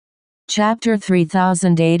Chapter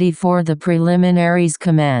 3084 The Preliminaries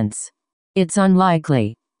commence. It's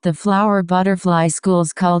unlikely. The flower butterfly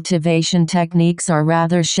school's cultivation techniques are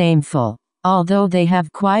rather shameful. Although they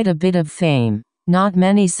have quite a bit of fame, not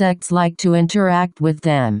many sects like to interact with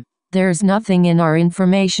them. There's nothing in our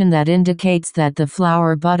information that indicates that the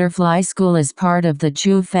flower butterfly school is part of the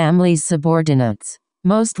Chu family's subordinates.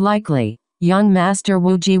 Most likely, young Master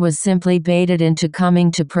Wuji was simply baited into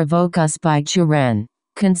coming to provoke us by Chu Ren.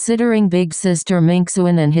 Considering Big Sister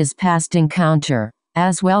Mingxuan and his past encounter,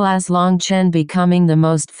 as well as Long Chen becoming the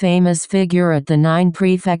most famous figure at the Nine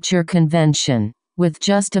Prefecture Convention, with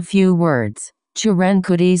just a few words, Chu Ren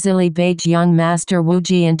could easily bait young Master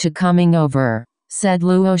Wuji into coming over, said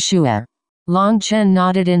Luo Xue. Long Chen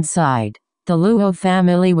nodded inside. The Luo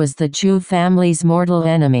family was the Chu family's mortal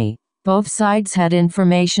enemy. Both sides had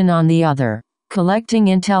information on the other. Collecting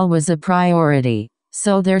intel was a priority,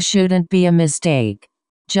 so there shouldn't be a mistake.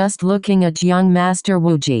 Just looking at young Master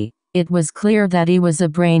Wuji, it was clear that he was a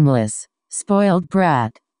brainless, spoiled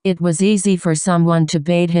brat. It was easy for someone to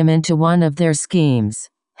bait him into one of their schemes.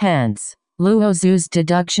 Hence, Luo Xue's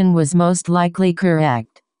deduction was most likely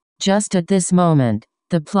correct. Just at this moment,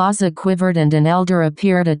 the plaza quivered and an elder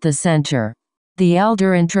appeared at the center. The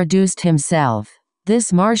elder introduced himself.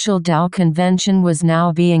 This martial Dao convention was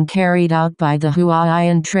now being carried out by the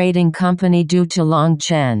Huaiyan Trading Company due to Long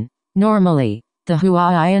Chen. Normally, the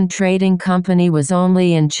Huaiyan Trading Company was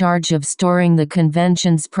only in charge of storing the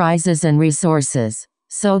convention's prizes and resources,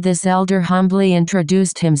 so this elder humbly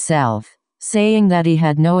introduced himself, saying that he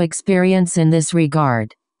had no experience in this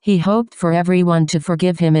regard. He hoped for everyone to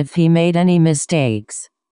forgive him if he made any mistakes.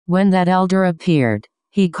 When that elder appeared,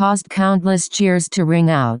 he caused countless cheers to ring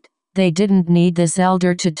out. They didn't need this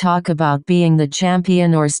elder to talk about being the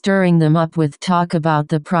champion or stirring them up with talk about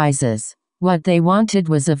the prizes. What they wanted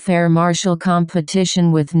was a fair martial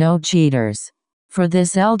competition with no cheaters. For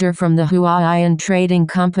this elder from the Huaiyan Trading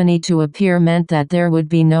Company to appear meant that there would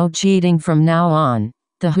be no cheating from now on.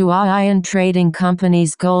 The Huaiyan Trading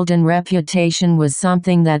Company's golden reputation was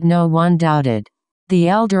something that no one doubted. The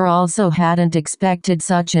elder also hadn't expected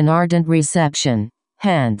such an ardent reception.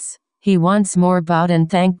 Hence, he once more bowed and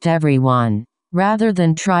thanked everyone. Rather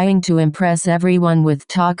than trying to impress everyone with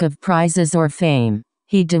talk of prizes or fame,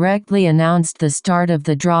 he directly announced the start of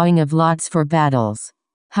the drawing of lots for battles.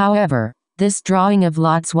 However, this drawing of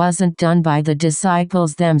lots wasn't done by the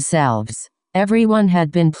disciples themselves. Everyone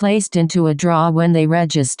had been placed into a draw when they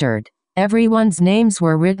registered. Everyone's names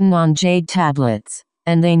were written on jade tablets,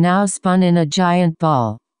 and they now spun in a giant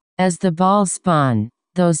ball. As the ball spun,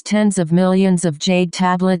 those tens of millions of jade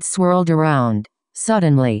tablets swirled around.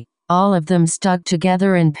 Suddenly, all of them stuck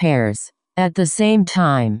together in pairs. At the same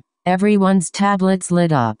time, everyone's tablets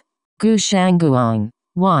lit up. Gu Shangguang.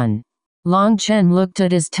 1. Long Chen looked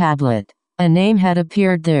at his tablet. A name had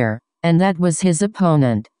appeared there, and that was his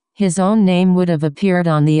opponent. His own name would have appeared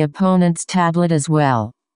on the opponent's tablet as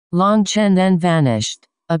well. Long Chen then vanished,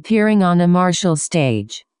 appearing on a martial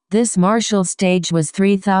stage. This martial stage was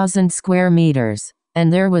 3,000 square meters,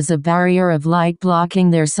 and there was a barrier of light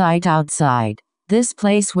blocking their sight outside. This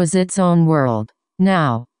place was its own world.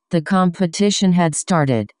 Now, the competition had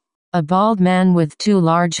started. A bald man with two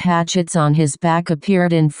large hatchets on his back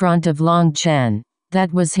appeared in front of Long Chen.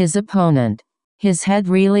 That was his opponent. His head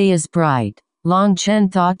really is bright. Long Chen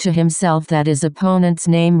thought to himself that his opponent's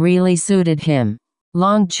name really suited him.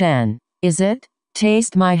 Long Chen, is it?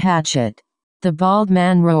 Taste my hatchet. The bald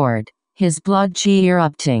man roared, his blood chi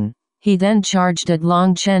erupting. He then charged at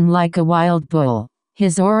Long Chen like a wild bull.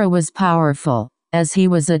 His aura was powerful, as he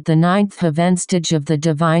was at the 9th vestige of the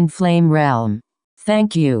divine flame realm.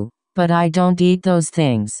 Thank you, but I don't eat those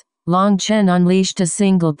things. Long Chen unleashed a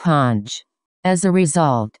single punch. As a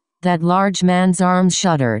result, that large man's arms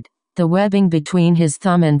shuddered. The webbing between his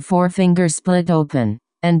thumb and forefinger split open,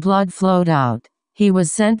 and blood flowed out. He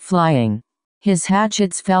was sent flying. His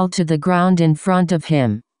hatchets fell to the ground in front of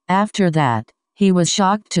him. After that, he was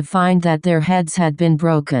shocked to find that their heads had been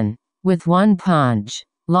broken. With one punch,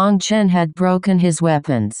 Long Chen had broken his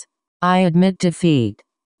weapons. I admit defeat.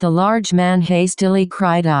 The large man hastily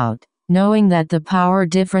cried out, knowing that the power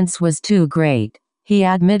difference was too great. He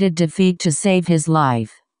admitted defeat to save his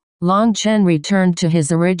life. Long Chen returned to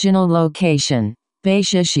his original location. Bei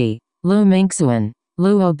Shishi, Lu Mingxuan,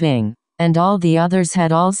 Luo Bing, and all the others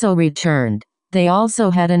had also returned. They also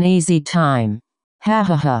had an easy time. Ha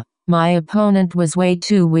ha ha, my opponent was way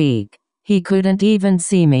too weak. He couldn't even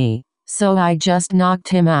see me, so I just knocked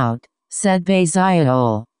him out, said Bei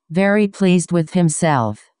Xiaol, very pleased with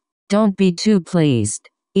himself. Don't be too pleased.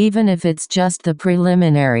 Even if it's just the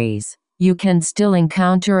preliminaries, you can still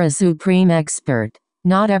encounter a supreme expert.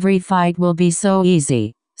 Not every fight will be so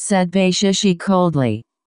easy, said Bei Shishi coldly.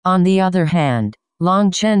 On the other hand,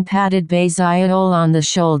 Long Chen patted Bei Xiaol on the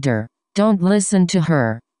shoulder. Don't listen to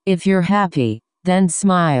her. If you're happy, then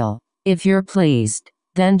smile. If you're pleased,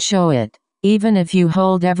 then show it. Even if you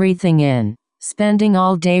hold everything in, spending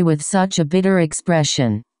all day with such a bitter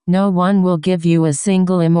expression, no one will give you a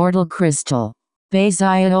single immortal crystal. Bei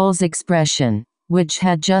Xiaol's expression, which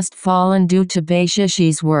had just fallen due to Bei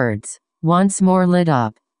Shishi's words, once more lit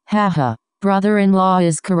up. Haha, brother-in-law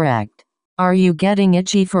is correct. Are you getting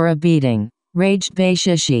itchy for a beating? Raged Bei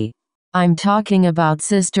Shishi. I'm talking about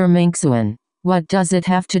Sister Mingxuan. What does it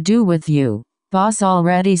have to do with you? Boss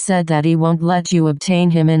already said that he won't let you obtain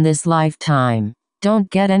him in this lifetime. Don't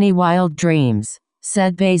get any wild dreams,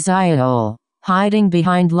 said Bei Xiaol, hiding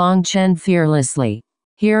behind Long Chen fearlessly.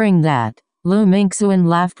 Hearing that, Lu Mingxuan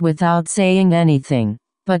laughed without saying anything,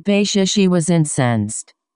 but Bei Shishi was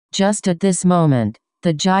incensed. Just at this moment,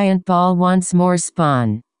 the giant ball once more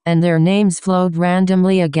spun, and their names flowed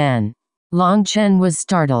randomly again. Long Chen was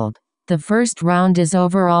startled. The first round is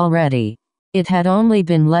over already. It had only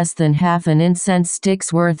been less than half an incense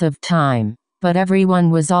stick's worth of time, but everyone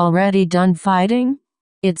was already done fighting?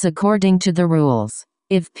 It's according to the rules.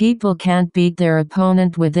 If people can't beat their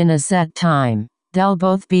opponent within a set time, they'll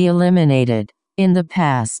both be eliminated. In the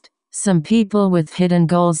past, some people with hidden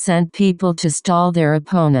goals sent people to stall their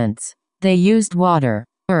opponents. They used water,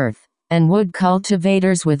 earth, and wood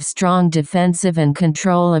cultivators with strong defensive and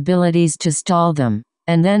control abilities to stall them,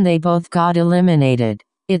 and then they both got eliminated.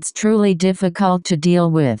 It's truly difficult to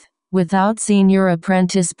deal with. Without senior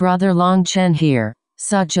apprentice brother Long Chen here,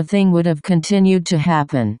 such a thing would have continued to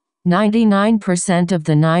happen. 99% of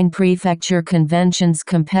the Nine Prefecture Convention's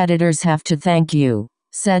competitors have to thank you,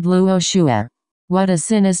 said Luo Xue. What a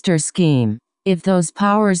sinister scheme. If those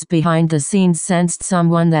powers behind the scenes sensed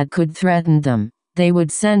someone that could threaten them, they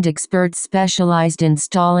would send experts specialized in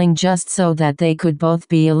stalling just so that they could both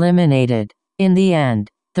be eliminated. In the end,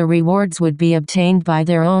 the rewards would be obtained by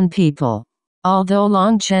their own people. Although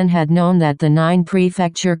Long Chen had known that the Nine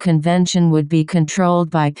Prefecture Convention would be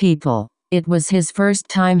controlled by people, it was his first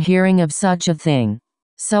time hearing of such a thing.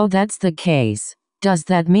 So that's the case. Does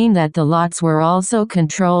that mean that the lots were also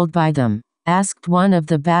controlled by them? Asked one of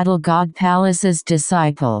the Battle God Palace's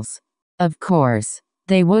disciples. Of course.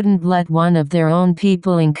 They wouldn't let one of their own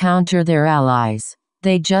people encounter their allies.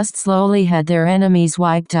 They just slowly had their enemies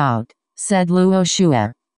wiped out, said Luo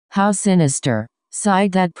Xue. How sinister,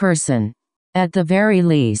 sighed that person. At the very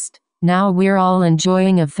least, now we're all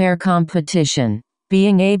enjoying a fair competition.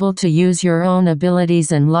 Being able to use your own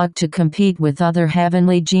abilities and luck to compete with other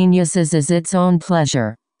heavenly geniuses is its own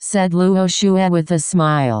pleasure, said Luo Xue with a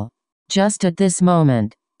smile. Just at this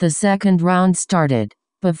moment, the second round started.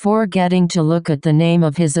 Before getting to look at the name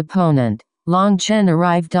of his opponent, Long Chen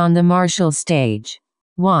arrived on the martial stage.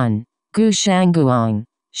 1. Gu Shangguang.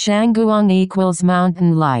 Shangguang equals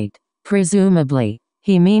mountain light. Presumably,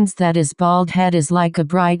 he means that his bald head is like a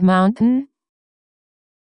bright mountain?